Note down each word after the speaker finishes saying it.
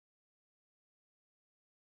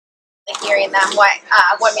hearing them what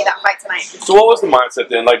won me that fight tonight. So what was the mindset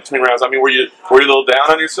then, like between rounds? I mean, were you a little down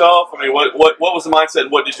on yourself? I mean, what was the mindset,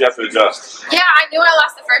 and what did you have to adjust? Yeah, I knew I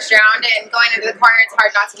lost the first round, and going into the corner, it's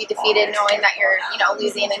hard not to be defeated, knowing that you're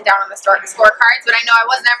losing and down on the scorecards. But I know I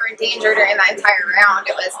was never in danger during that entire round.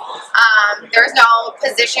 It was there was no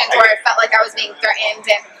positions where it felt like I was being threatened,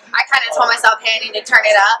 and I kind of told myself, hey, I need to turn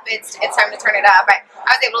it up. It's time to turn it up. I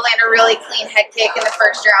was able to land a really clean head kick in the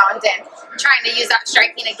first round and trying to use that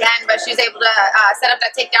striking again, but she was able to set up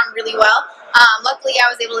that takedown really well. Luckily,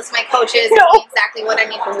 I was able to see my coaches and see exactly what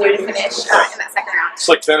I needed to do to finish in that second round.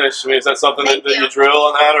 Slick finish. I mean, is that something that you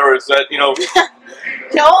drill on that, or is that, No.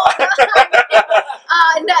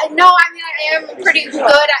 No, I mean, I am pretty good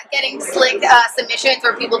at getting slick submissions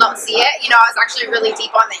where people don't see it. I was actually really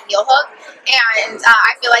deep on the heel hook, and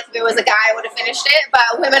I feel like if it was a guy, I would have finished it.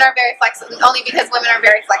 But women are very flexible, only because women are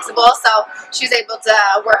very flexible, so she was able to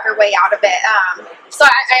work her way out of it. So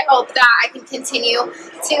I hope that I can continue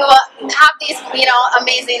to have these,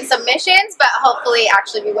 amazing submissions, but hopefully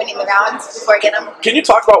actually be winning the rounds before I get them. Can you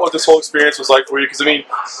talk about what this whole experience was like for you? Because, I mean,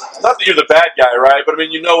 not that you're the bad guy, right? But, I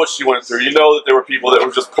mean, you know what she went through. You know that there were people that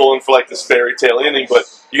were just pulling for, like, this fairy tale ending, but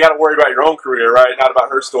you got to worry about your own career, right? Not about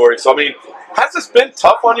her story. So, I mean, has this been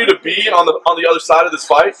tough on you to be on the other side of this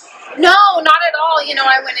fight? No, not at all.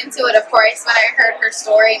 I went into it, of course, when I heard her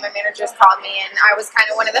story. My managers called me, and I was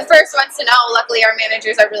kind of one of the first ones to know. Luckily, our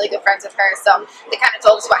managers are really good friends with her, so they kind of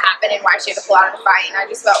told us what happened and why she had to pull out of the fight, and I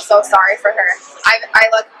just felt so sorry for her. I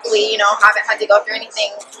luckily, haven't had to go through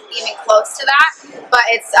anything even close to that, but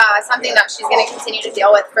it's something that she's going to continue to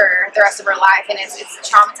deal with for the rest of her life, and it's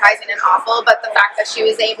traumatizing and awful, but the fact that she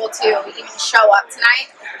was able to even show up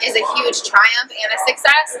tonight is a huge triumph and a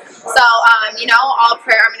success. So, all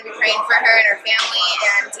prayer, I'm going to be praying for her and her family,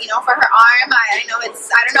 and for her arm. I know I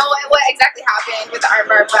don't know what exactly happened with the arm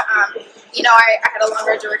bar, but I had a long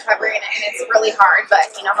road to recovery, and it's really hard. But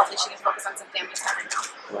hopefully she can focus on some family time right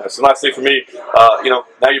now. So last thing for me,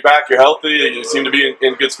 now you're back, you're healthy, you seem to be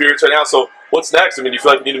in good spirits right now. So what's next? I mean, do you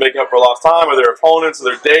feel like you need to make up for lost time? Are there opponents? Are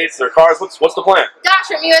there dates? Are there cards? What's the plan? Gosh,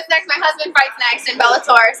 for me, what's next? My husband fights next in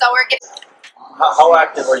Bellator, so we're getting. How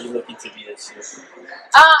active are you looking to be this year?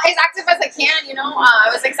 As active as I can, I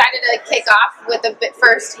was excited to kick off with the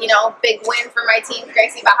first, big win for my team,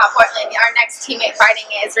 Gracie Baja Portland. Our next teammate fighting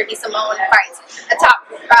is Ricky Simone, fights a top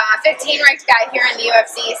 15 ranked guy here in the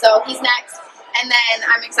UFC, so he's next. And then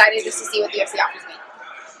I'm excited just to see what the UFC offers me.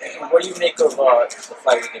 What do you make of the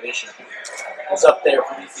flyweight division? Who's up there?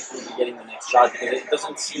 Who do you think will be getting the next shot? Because it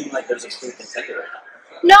doesn't seem like there's a clear contender right now.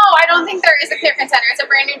 No, I don't think there is a clear contender. It's a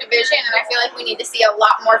brand new division, and I feel like we need to see a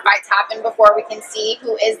lot more fights happen before we can see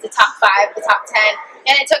who is the top 5, the top 10.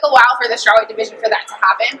 And it took a while for the strawweight division for that to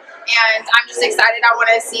happen. And I'm just excited. I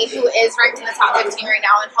want to see who is ranked in the top 15 right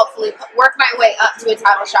now and hopefully work my way up to a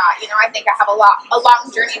title shot. I think I have a long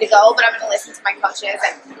journey to go, but I'm going to listen to my coaches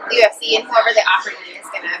and the UFC, and whoever they offer me is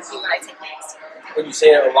going to be what I take next. When you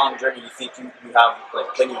say a long journey, you think you have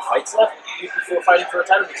plenty of fights left before fighting for a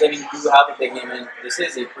title? Because I mean, you have a big name, and this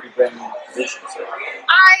is a pretty brand new division. So.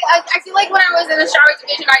 I feel like when I was in the strawweight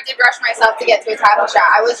division, I did rush myself to get to a title shot.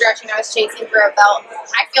 I was rushing. I was chasing for a belt.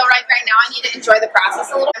 I feel like right now I need to enjoy the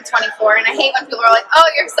process a little. I'm 24, and I hate when people are like, "Oh,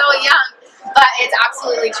 you're so young." But it's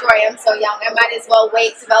absolutely true. I am so young. I might as well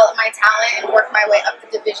wait, develop my talent, and work my way up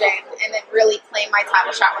the division, and then really claim my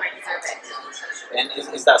title shot when I deserve it. And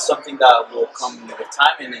is that something that will come with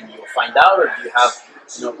time, and then you'll find out, or do you have,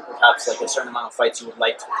 perhaps like a certain amount of fights you would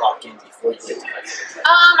like to clock in before you get to fight?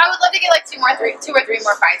 I would love to get like two or three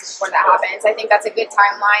more fights before that happens. I think that's a good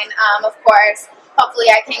timeline. Of course.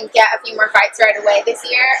 Hopefully I can get a few more fights right away this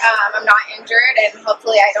year. I'm not injured, and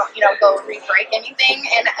hopefully I don't, go re-break anything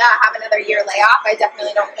and have another year layoff. I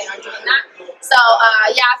definitely don't plan on doing that. So,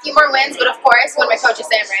 yeah, a few more wins, but of course, when my coaches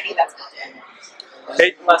say I'm ready, that's what I'll do.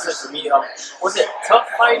 Hey, last thing for me, was it tough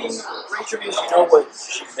fighting Rachel? Because you know what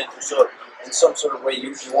she's been through, so in some sort of way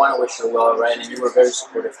you want to wish her well, right? And you were very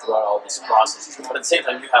supportive throughout all this process. But at the same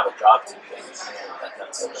time, you have a job to do, and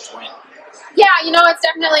that's win. Yeah, it's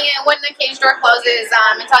definitely when the cage door closes,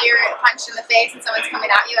 until you're punched in the face and someone's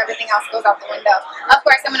coming at you, everything else goes out the window. Of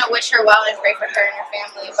course, I'm going to wish her well and pray for her and her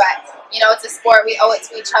family, but, it's a sport. We owe it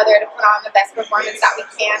to each other to put on the best performance that we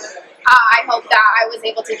can. I hope that I was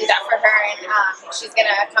able to do that for her, and she's going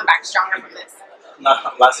to come back stronger from this.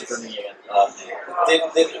 Lastly for me again,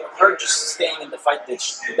 did her just staying in the fight, did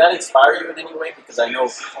that inspire you in any way? Because I know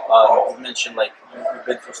you mentioned, you've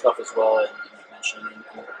been through stuff as well, and you mentioned in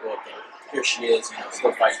the book, and here she is,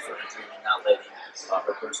 still fighting for her dream and not letting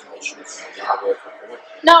her personal issues get away from her.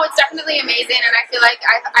 No, it's definitely amazing, and I feel like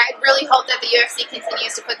I really hope that the UFC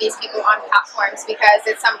continues to put these people on platforms, because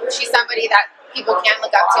she's somebody that people can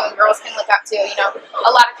look up to and girls can look up to. You know,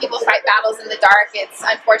 a lot of people fight battles in the dark. It's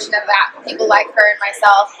unfortunate that people like her and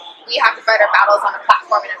myself, we have to fight our battles on a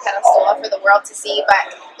platform and a pedestal for the world to see.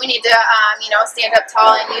 But we need to, you know, stand up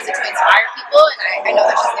tall and use it to inspire people. And I know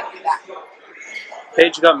that she's going to do that.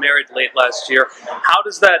 Paige got married late last year. How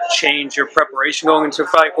does that change your preparation going into a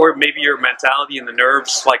fight, or maybe your mentality and the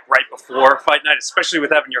nerves like right before fight night, especially with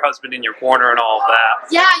having your husband in your corner and all of that?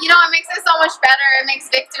 Yeah, you know, it makes it so much better. It makes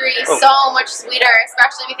victory so much sweeter,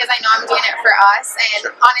 especially because I know I'm doing it for us.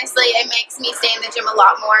 And honestly, it makes me stay in the gym a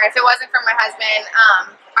lot more. If it wasn't for my husband,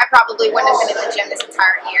 I probably wouldn't have been in the gym this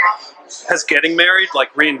entire year. Has getting married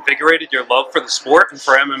like reinvigorated your love for the sport and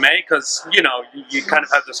for MMA? Because, you know, you kind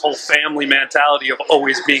of have this whole family mentality of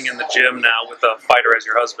always being in the gym now with a fighter as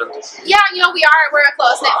your husband. Yeah, you know, we're a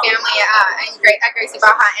close-knit family at Gracie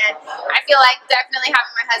Baja, and I feel like definitely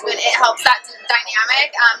having my husband, it helps that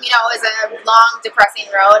dynamic. You know, it was a long,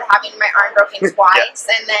 depressing road, having my arm broken twice,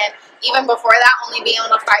 and then even before that, only being able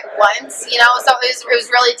to fight once, you know, so it was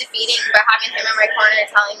really defeating, but having him in my corner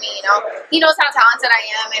telling me, you know, he knows how talented I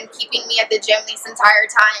am and keeping me at the gym this entire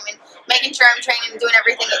time and making sure I'm training and doing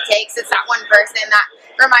everything it takes. It's that one person that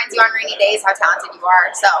reminds you on rainy days how talented you are,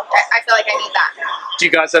 so I feel like I need that. Do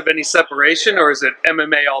you guys have any separation, or is it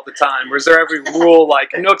MMA all the time? Or is there every rule, like,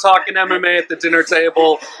 no talking MMA at the dinner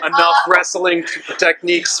table, enough wrestling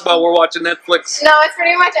techniques while we're watching Netflix? No, it's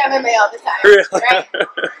pretty much MMA all the time, Really? right?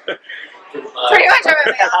 Pretty much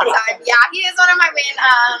MMA all the time. Yeah, he is one of my main,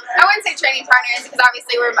 I wouldn't say training partners because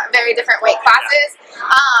obviously we're very different weight classes,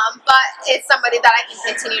 but it's somebody that I can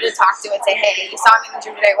continue to talk to and say, hey, you saw me in the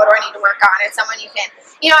gym today, what do I need to work on? It's someone you can,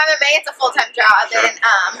 you know, MMA, it's a full-time job, and,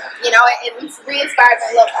 you know, it re-inspired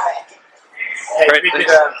my love for it. Hey,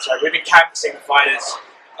 we've been canvassing fighters,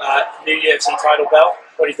 new UFC title belt.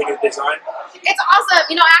 What do you think of the design? It's awesome.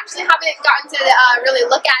 You know, I actually haven't gotten to really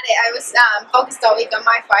look at it. I was focused all week on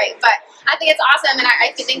my fight, but I think it's awesome, and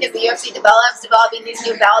I think as the UFC developing these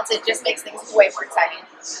new belts, it just makes things way more exciting.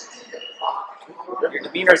 Your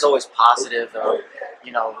demeanor is always positive.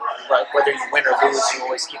 You know, whether you win or lose, you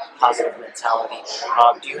always keep a positive mentality.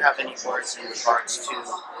 Do you have any words in regards to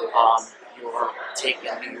your take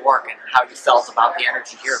in New York and how you felt about the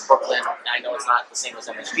energy here in Brooklyn? I know it's not the same as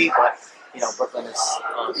MSG, but you know, Brooklyn is...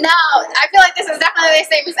 No, I feel like this is definitely the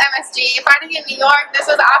same as MSG. Fighting in New York, this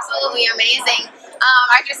was absolutely amazing.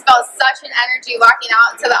 I just felt such an energy walking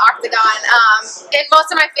out to the octagon. And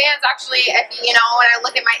most of my fans actually, if, you know, when I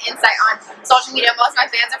look at my insight on social media, most of my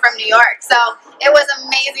fans are from New York. So it was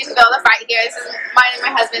amazing to be able to fight here. This is mine and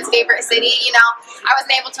my husband's favorite city. You know, I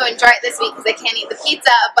wasn't able to enjoy it this week because I can't eat the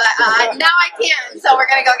pizza, but now I can. So we're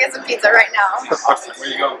going to go get some pizza right now. Where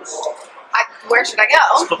you going? Where should I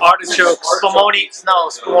go? Artichokes. Spumoni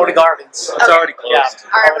Gardens. It's already closed. Yeah.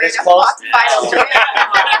 All right, we're It's going to closed.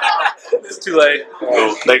 finally. It's too late.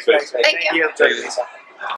 Cool. Thanks, Paige. Thank you. Thank you.